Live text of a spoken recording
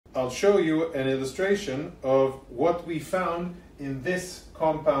I'll show you an illustration of what we found in this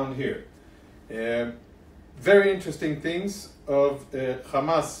compound here. Very interesting things of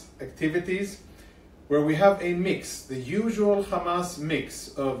Hamas activities, where we have a mix, the usual Hamas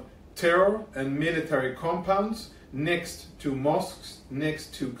mix of terror and military compounds next to mosques,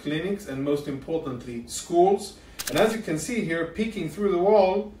 next to clinics, and most importantly, schools. And as you can see here, peeking through the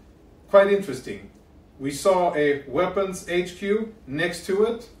wall, quite interesting. We saw a weapons HQ, next to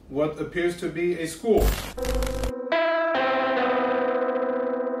it, what appears to be a school.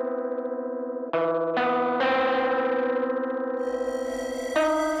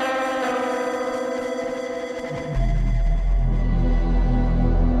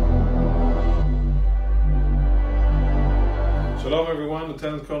 Shalom everyone,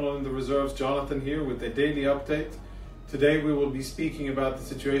 Lieutenant Colonel in the Reserves, Jonathan here with a daily update. Today we will be speaking about the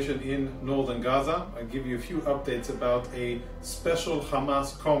situation in northern Gaza. I'll give you a few updates about a special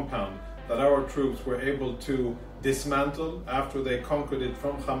Hamas compound that our troops were able to dismantle after they conquered it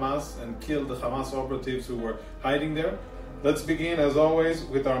from Hamas and killed the Hamas operatives who were hiding there. Let's begin as always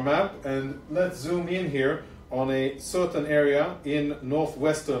with our map, and let's zoom in here on a certain area in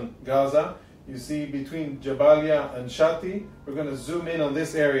northwestern Gaza. You see between Jabalia and Shati. We're going to zoom in on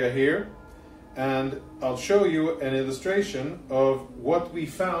this area here, and I'll show you an illustration of what we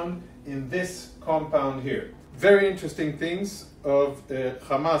found in this compound here. Very interesting things of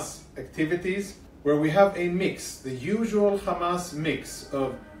Hamas activities, where we have a mix, the usual Hamas mix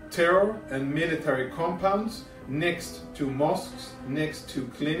of terror and military compounds next to mosques, next to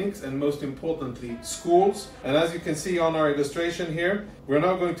clinics, and most importantly, schools. And as you can see on our illustration here, we're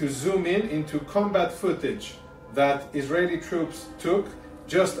now going to zoom in into combat footage that Israeli troops took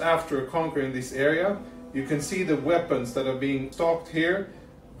just after conquering this area. You can see the weapons that are being stocked here,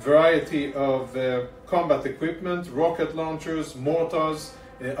 variety of combat equipment, rocket launchers, mortars,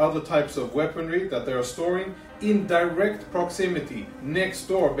 other types of weaponry that they are storing in direct proximity, next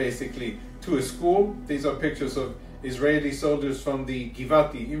door basically, to a school. These are pictures of Israeli soldiers from the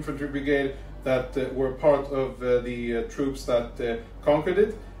Givati infantry brigade that were part of the troops that conquered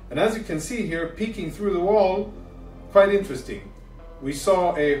it. And as you can see here, peeking through the wall, quite interesting. We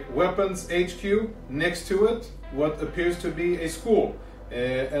saw a weapons HQ, next to it what appears to be a school,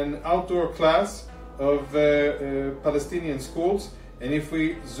 an outdoor class of Palestinian schools. And if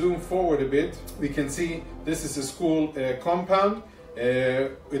we zoom forward a bit, we can see this is a school compound.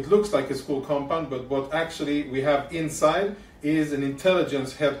 It looks like a school compound, but what actually we have inside is an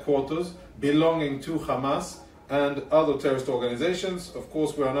intelligence headquarters belonging to Hamas and other terrorist organizations. Of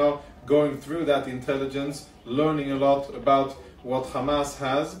course, we are now going through that intelligence, learning a lot about what Hamas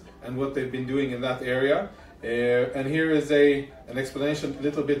has and what they've been doing in that area. And here is an explanation a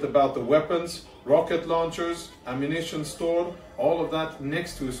little bit about the weapons, rocket launchers, ammunition stored, all of that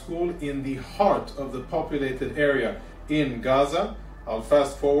next to a school in the heart of the populated area in Gaza. I'll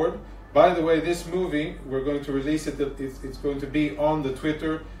fast forward. By the way, this movie, we're going to release it, it's going to be on the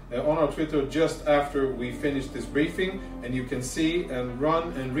Twitter, on our Twitter just after we finish this briefing, and you can see and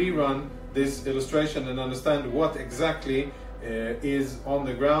run and rerun this illustration and understand what exactly is on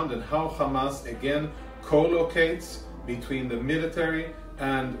the ground and how Hamas again co-locates between the military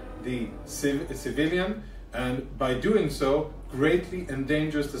and the civilian, and by doing so greatly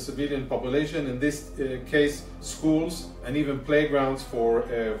endangers the civilian population, in this case schools and even playgrounds for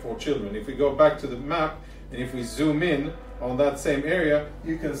children. If we go back to the map and if we zoom in on that same area,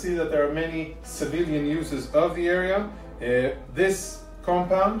 you can see that there are many civilian uses of the area. This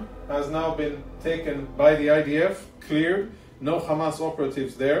compound has now been taken by the IDF, cleared, no Hamas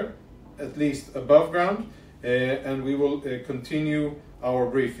operatives there, at least above ground, and we will continue our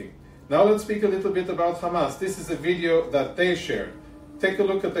briefing. Now let's speak a little bit about Hamas. This is a video that they shared. Take a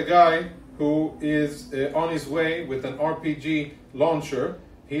look at the guy who is on his way with an RPG launcher.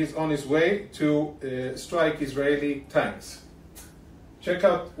 He's on his way to strike Israeli tanks. Check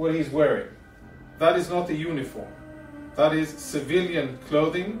out what he's wearing. That is not a uniform. That is civilian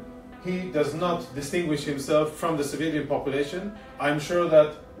clothing. He does not distinguish himself from the civilian population. I'm sure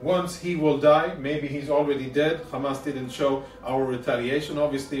that once he will die, maybe he's already dead. Hamas didn't show our retaliation,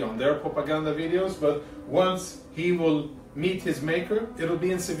 obviously, on their propaganda videos, but once he will meet his maker, it'll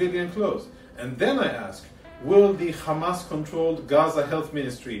be in civilian clothes. And then I ask, will the Hamas-controlled Gaza Health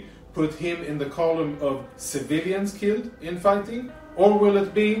Ministry put him in the column of civilians killed in fighting? Or will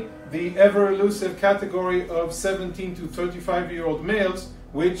it be the ever-elusive category of 17 to 35-year-old males,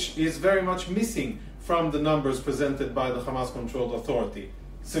 which is very much missing from the numbers presented by the Hamas-controlled authority?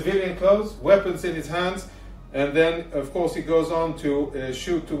 Civilian clothes, weapons in his hands, and then of course he goes on to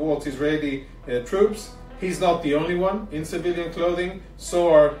shoot towards Israeli troops. He's not the only one in civilian clothing,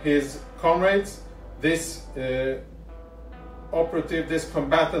 so are his comrades. This operative, this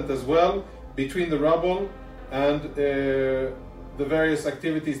combatant as well, between the rubble and the various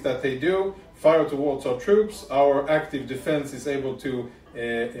activities that they do, fire towards our troops. Our active defense is able to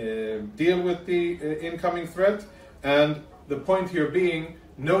deal with the incoming threat, and the point here being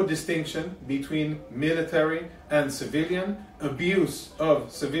no distinction between military and civilian, abuse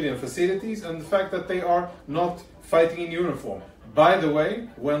of civilian facilities, and the fact that they are not fighting in uniform. By the way,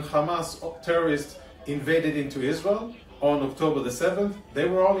 when Hamas terrorists invaded into Israel on October the 7th, they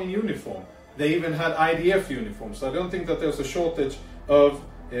were all in uniform. They even had IDF uniforms. So I don't think that there's a shortage of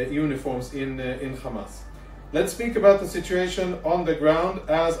uniforms in Hamas. Let's speak about the situation on the ground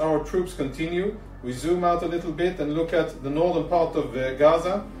as our troops continue. We zoom out a little bit and look at the northern part of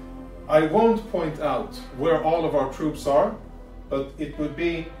Gaza. I won't point out where all of our troops are, but it would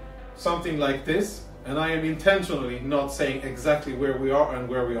be something like this. And I am intentionally not saying exactly where we are and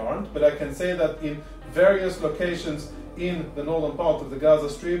where we aren't, but I can say that in various locations in the northern part of the Gaza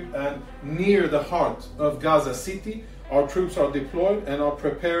Strip and near the heart of Gaza City, our troops are deployed and are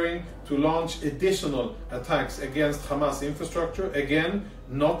preparing to launch additional attacks against Hamas infrastructure. Again,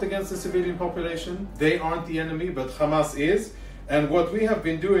 not against the civilian population. They aren't the enemy, but Hamas is. And what we have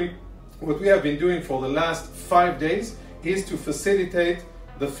been doing for the last 5 days is to facilitate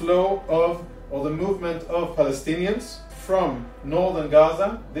the flow of, or the movement of Palestinians from northern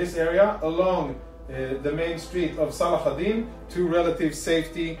Gaza, this area, along the main street of Salah ad-Din to relative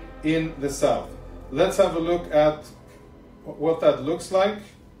safety in the south. Let's have a look at what that looks like.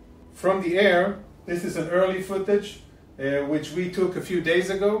 From the air, this is an early footage which we took a few days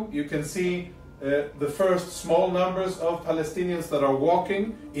ago. You can see the first small numbers of Palestinians that are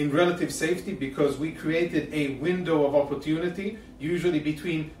walking in relative safety because we created a window of opportunity, usually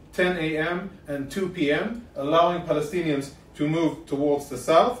between 10 a.m. and 2 p.m., allowing Palestinians to move towards the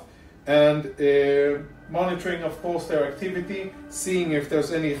south, and monitoring, of course, their activity, seeing if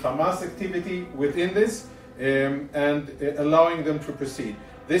there's any Hamas activity within this, and allowing them to proceed.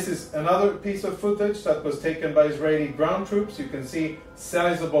 This is another piece of footage that was taken by Israeli ground troops. You can see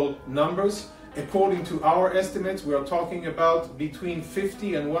sizable numbers. According to our estimates, we are talking about between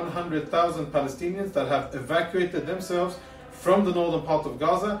 50 and 100,000 Palestinians that have evacuated themselves from the northern part of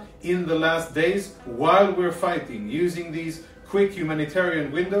Gaza in the last days while we're fighting, using these quick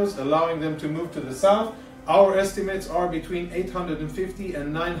humanitarian windows, allowing them to move to the south. Our estimates are between 850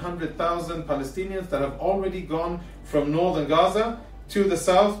 and 900,000 Palestinians that have already gone from northern Gaza to the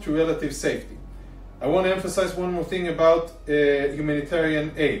south to relative safety. I want to emphasize one more thing about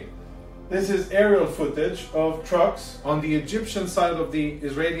humanitarian aid. This is aerial footage of trucks on the Egyptian side of the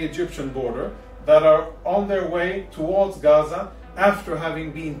Israeli-Egyptian border that are on their way towards Gaza after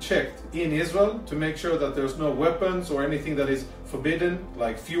having been checked in Israel to make sure that there's no weapons or anything that is forbidden,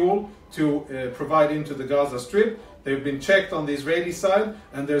 like fuel, to provide into the Gaza Strip. They've been checked on the Israeli side,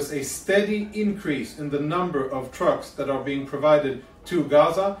 and there's a steady increase in the number of trucks that are being provided to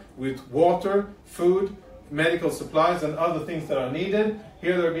Gaza with water, food, medical supplies and other things that are needed.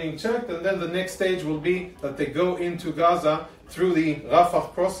 Here they're being checked, and then the next stage will be that they go into Gaza through the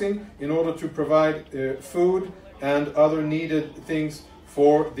Rafah crossing in order to provide food and other needed things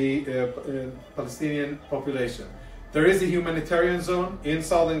for the Palestinian population. There is a humanitarian zone in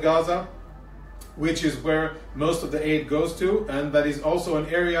southern Gaza, which is where most of the aid goes to, and that is also an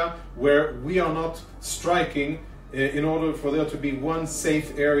area where we are not striking in order for there to be one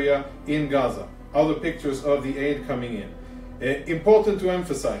safe area in Gaza. Other pictures of the aid coming in. Important to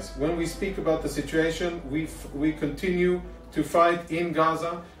emphasize, when we speak about the situation, we continue to fight in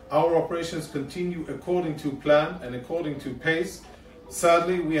Gaza. Our operations continue according to plan and according to pace.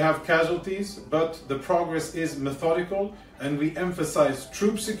 Sadly, we have casualties, but the progress is methodical, and we emphasize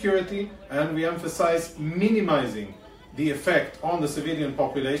troop security, and we emphasize minimizing the effect on the civilian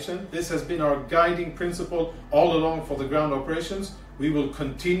population. This has been our guiding principle all along for the ground operations. We will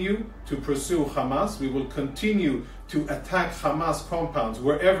continue to pursue Hamas. We will continue to attack Hamas compounds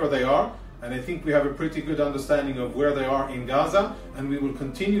wherever they are. And I think we have a pretty good understanding of where they are in Gaza. And we will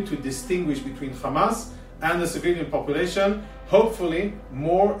continue to distinguish between Hamas and the civilian population. Hopefully,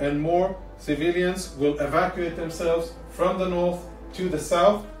 more and more civilians will evacuate themselves from the north to the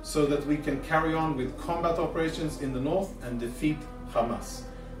south so that we can carry on with combat operations in the north and defeat Hamas.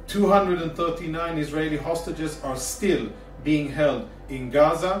 239 Israeli hostages are still being held in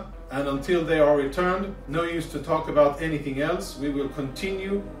Gaza, and until they are returned, no use to talk about anything else. We will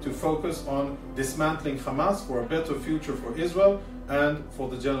continue to focus on dismantling Hamas for a better future for Israel and for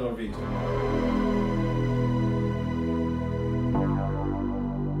the general region.